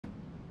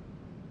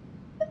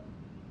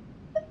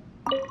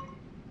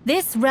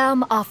This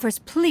realm offers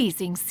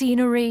pleasing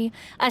scenery,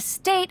 a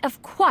state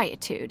of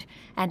quietude,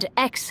 and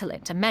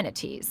excellent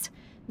amenities.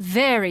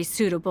 Very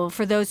suitable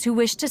for those who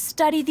wish to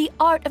study the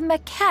art of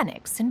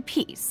mechanics in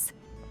peace.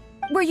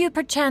 Were you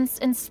perchance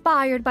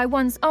inspired by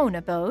one's own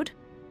abode?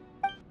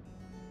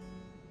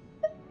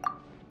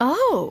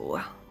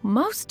 Oh,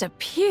 most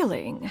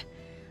appealing.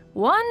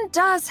 One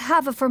does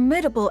have a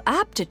formidable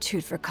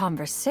aptitude for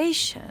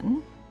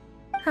conversation.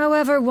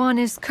 However, one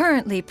is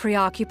currently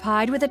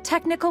preoccupied with a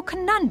technical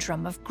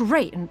conundrum of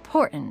great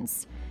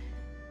importance.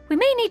 We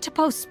may need to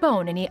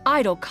postpone any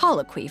idle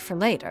colloquy for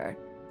later.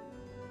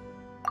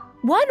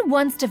 One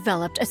once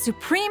developed a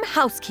supreme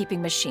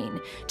housekeeping machine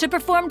to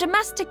perform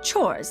domestic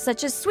chores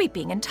such as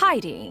sweeping and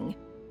tidying.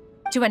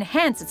 To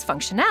enhance its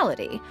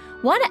functionality,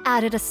 one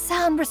added a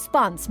sound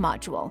response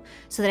module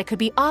so that it could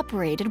be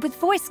operated with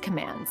voice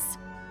commands.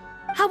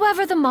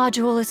 However, the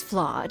module is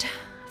flawed.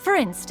 For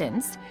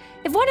instance,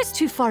 if one is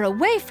too far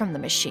away from the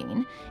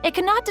machine, it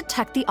cannot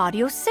detect the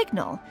audio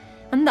signal,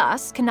 and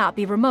thus cannot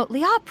be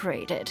remotely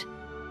operated.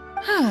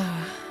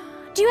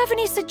 Do you have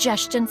any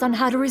suggestions on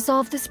how to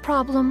resolve this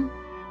problem?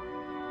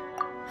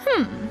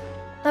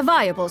 A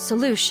viable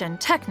solution,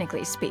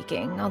 technically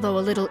speaking, although a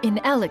little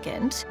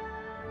inelegant.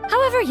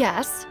 However,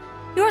 yes,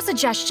 your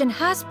suggestion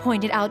has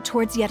pointed out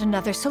towards yet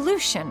another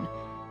solution.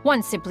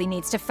 One simply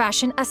needs to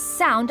fashion a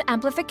sound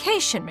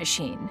amplification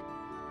machine.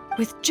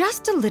 With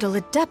just a little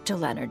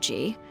adeptal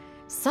energy,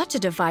 such a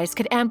device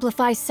could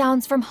amplify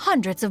sounds from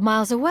hundreds of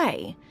miles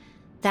away,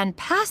 then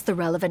pass the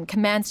relevant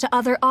commands to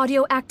other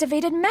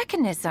audio-activated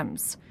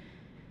mechanisms.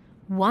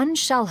 One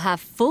shall have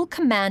full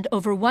command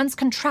over one's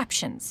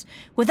contraptions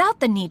without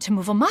the need to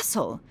move a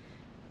muscle.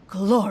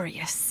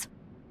 Glorious.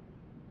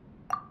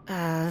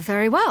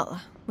 Very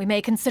well. We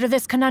may consider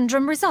this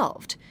conundrum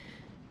resolved.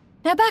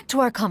 Now back to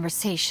our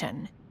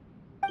conversation.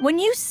 When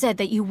you said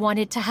that you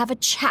wanted to have a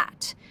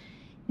chat,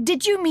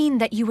 did you mean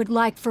that you would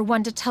like for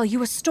one to tell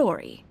you a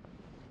story?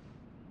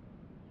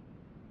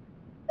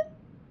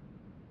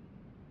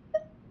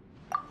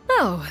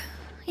 Oh,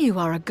 you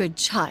are a good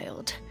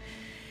child.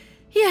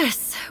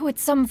 Yes, with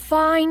some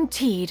fine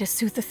tea to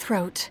soothe the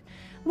throat,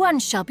 one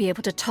shall be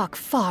able to talk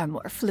far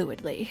more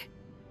fluidly.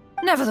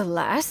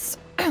 Nevertheless,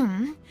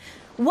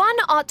 one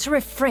ought to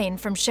refrain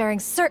from sharing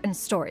certain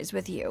stories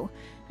with you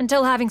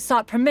until having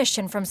sought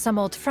permission from some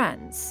old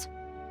friends.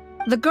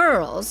 The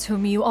girls,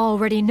 whom you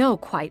already know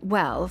quite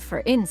well,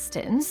 for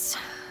instance,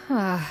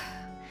 to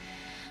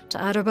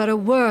utter but a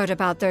word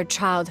about their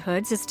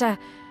childhoods is to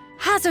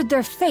hazard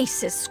their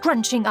faces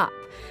scrunching up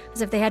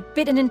as if they had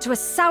bitten into a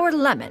sour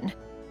lemon.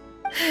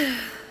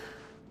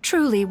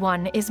 Truly,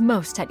 one is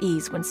most at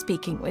ease when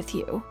speaking with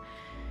you.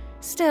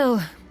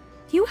 Still,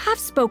 you have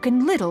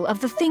spoken little of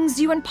the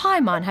things you and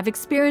Paimon have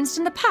experienced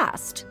in the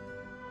past.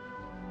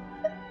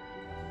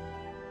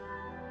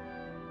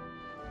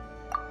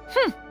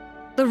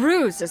 The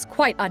ruse is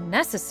quite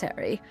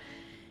unnecessary.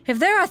 If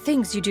there are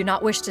things you do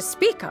not wish to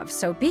speak of,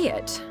 so be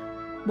it.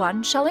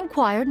 One shall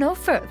inquire no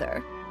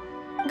further.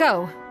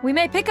 Go. We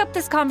may pick up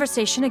this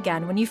conversation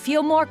again when you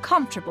feel more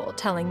comfortable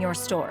telling your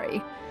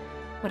story.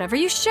 Whatever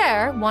you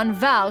share, one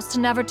vows to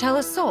never tell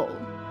a soul.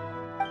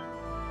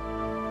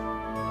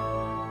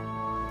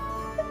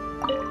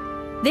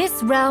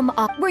 This realm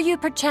were you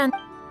perchance...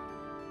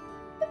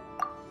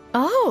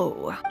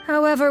 Oh,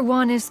 however,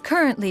 one is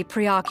currently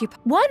preoccupied.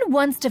 One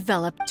once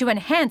developed to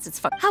enhance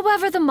its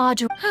However, the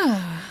module...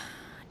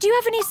 Do you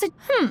have any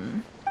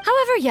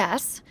However,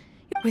 yes,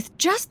 with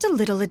just a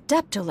little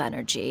adeptal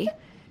energy,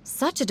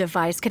 such a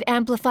device could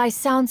amplify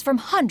sounds from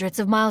hundreds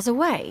of miles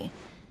away,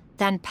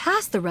 then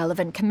pass the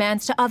relevant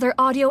commands to other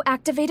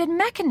audio-activated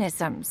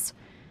mechanisms.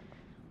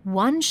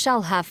 One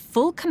shall have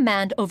full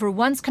command over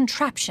one's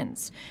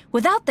contraptions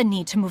without the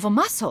need to move a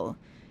muscle.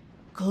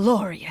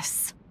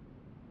 Glorious.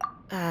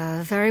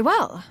 Very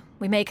well.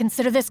 We may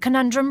consider this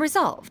conundrum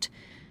resolved.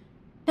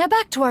 Now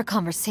back to our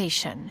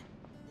conversation.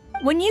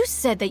 When you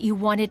said that you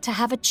wanted to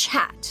have a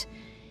chat,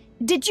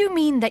 did you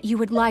mean that you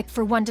would like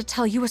for one to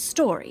tell you a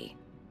story?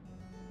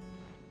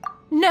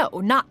 No,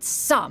 not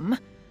some.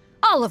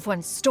 All of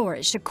one's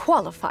stories should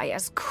qualify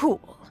as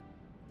cool.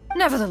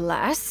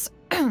 Nevertheless,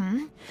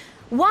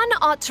 one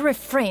ought to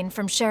refrain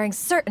from sharing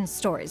certain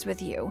stories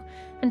with you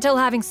until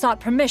having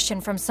sought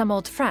permission from some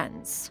old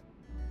friends.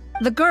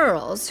 The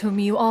girls, whom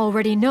you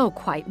already know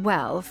quite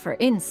well, for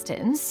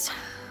instance,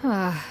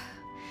 to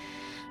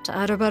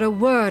utter but a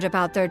word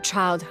about their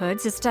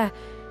childhoods is to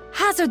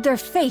hazard their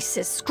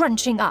faces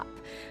scrunching up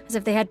as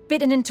if they had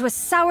bitten into a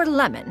sour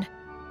lemon.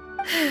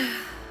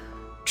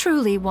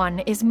 Truly, one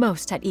is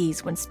most at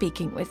ease when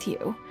speaking with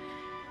you.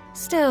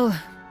 Still,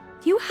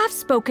 you have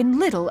spoken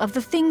little of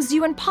the things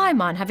you and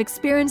Paimon have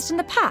experienced in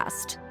the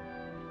past.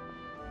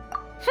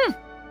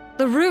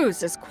 The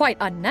ruse is quite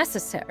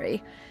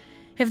unnecessary.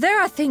 If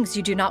there are things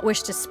you do not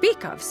wish to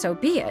speak of, so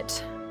be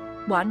it.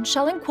 One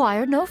shall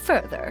inquire no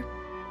further.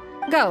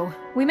 Go.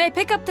 We may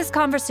pick up this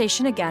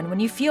conversation again when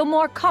you feel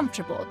more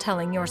comfortable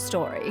telling your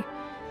story.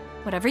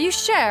 Whatever you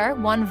share,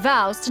 one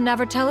vows to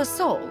never tell a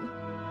soul.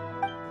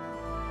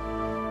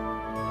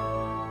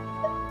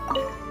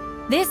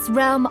 This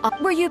realm,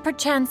 were you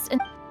perchance in...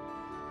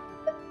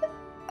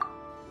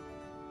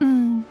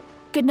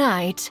 Good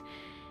night.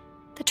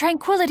 The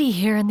tranquility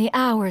here in the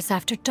hours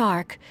after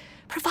dark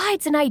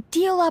provides an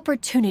ideal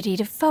opportunity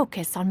to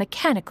focus on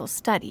mechanical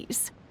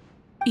studies.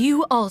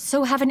 You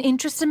also have an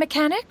interest in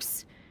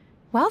mechanics?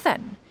 Well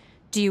then,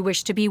 do you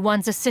wish to be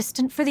one's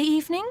assistant for the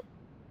evening?